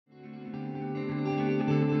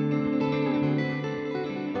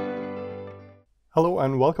Hello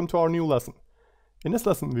and welcome to our new lesson. In this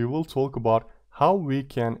lesson we will talk about how we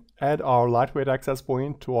can add our lightweight access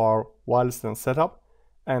point to our wireless LAN setup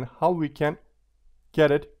and how we can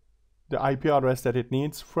get it the IP address that it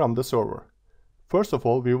needs from the server. First of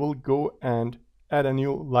all, we will go and add a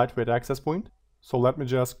new lightweight access point. So let me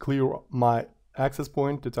just clear my access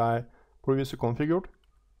point that I previously configured.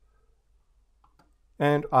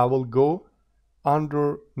 And I will go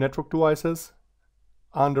under network devices,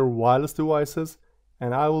 under wireless devices,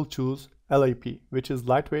 and I will choose LAP, which is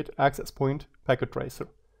lightweight access point packet tracer.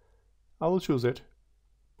 I will choose it,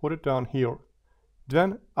 put it down here.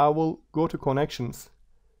 Then I will go to connections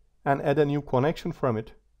and add a new connection from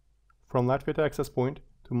it, from lightweight access point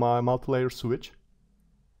to my multi-layer switch.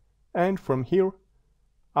 And from here,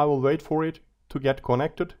 I will wait for it to get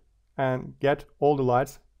connected and get all the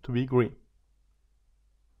lights to be green.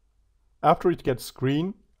 After it gets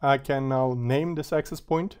green, I can now name this access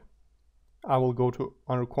point. I will go to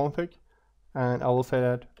under config and I will say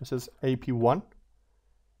that this is AP1.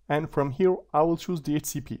 And from here, I will choose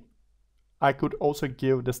Dhcp. I could also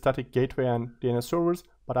give the static gateway and DNS servers,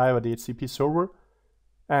 but I have a Dhcp server.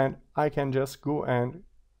 And I can just go and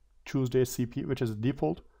choose Dhcp, which is the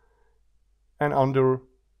default. And under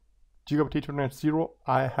Gigabit Ethernet 0,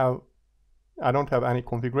 I don't have any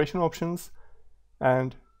configuration options.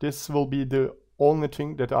 And this will be the only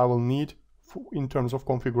thing that I will need in terms of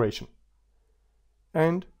configuration.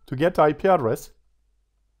 And to get the IP address,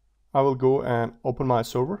 I will go and open my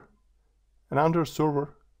server. And under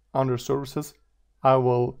server, under services, I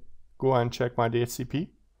will go and check my Dhcp.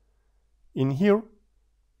 In here,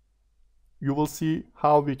 you will see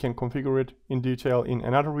how we can configure it in detail in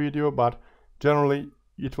another video, but generally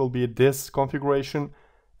it will be this configuration,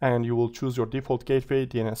 and you will choose your default gateway,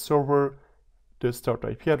 DNS server, the start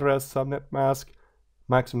IP address, subnet mask,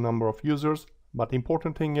 maximum number of users, but the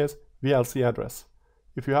important thing is VLC address.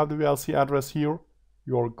 If you have the VLC address here,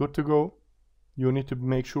 you're good to go. You need to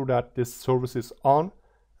make sure that this service is on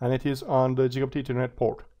and it is on the Gigabit Ethernet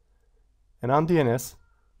port. And on DNS,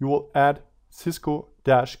 you will add Cisco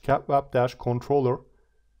CAPWAP controller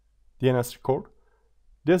DNS record.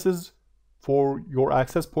 This is for your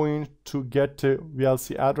access point to get the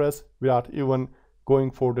VLC address without even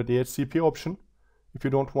going for the Dhcp option. If you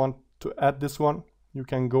don't want to add this one, you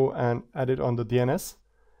can go and add it on the DNS.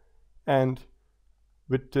 And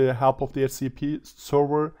with the help of the Dhcp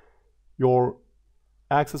server, your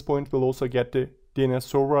access point will also get the DNS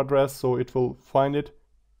server address, so it will find it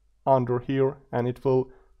under here and it will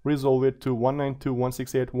resolve it to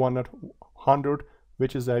 192.168.1.100,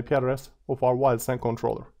 which is the IP address of our wireless LAN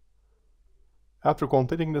controller. After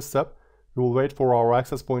completing this step, we will wait for our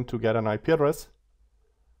access point to get an IP address.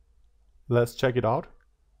 Let's check it out.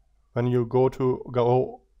 When you go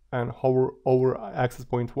and hover over access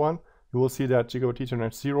point 1, you will see that Gigabit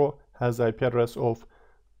Ethernet 0 has the IP address of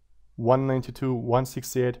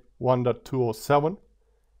 192.168.1.207,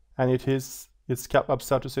 and its CAPWAP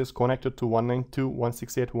status is connected to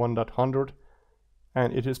 192.168.1.100,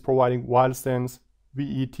 and it is providing wireless LAN's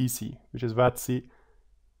VETC, which is VATC,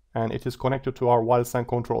 and it is connected to our wireless LAN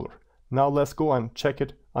controller. Now let's go and check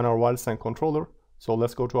it on our wireless LAN controller. So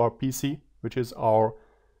let's go to our PC, which is our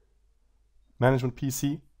management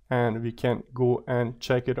PC, and we can go and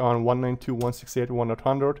check it on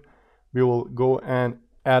 192.168.1.100. We will go and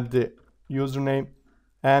add the username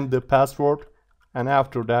and the password, and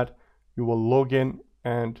after that you will log in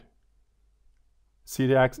and see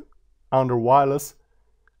the under wireless.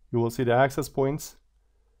 You will see the access points,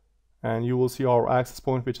 and you will see our access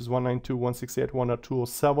point, which is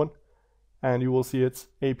 192.168.1.207, and you will see its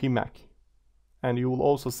AP MAC. And you will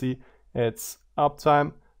also see its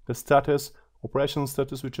uptime, the status, operational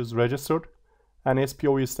status, which is registered, and its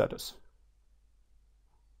PoE status.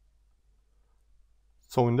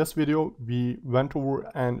 So in this video, we went over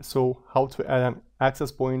and saw how to add an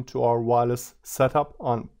access point to our wireless setup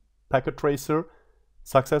on packet tracer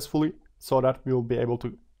successfully, so that we will be able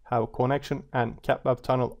to have a connection and CAPWAP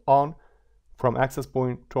tunnel on from access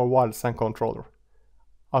point to our wireless LAN controller.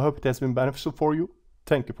 I hope it has been beneficial for you.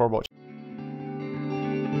 Thank you for watching.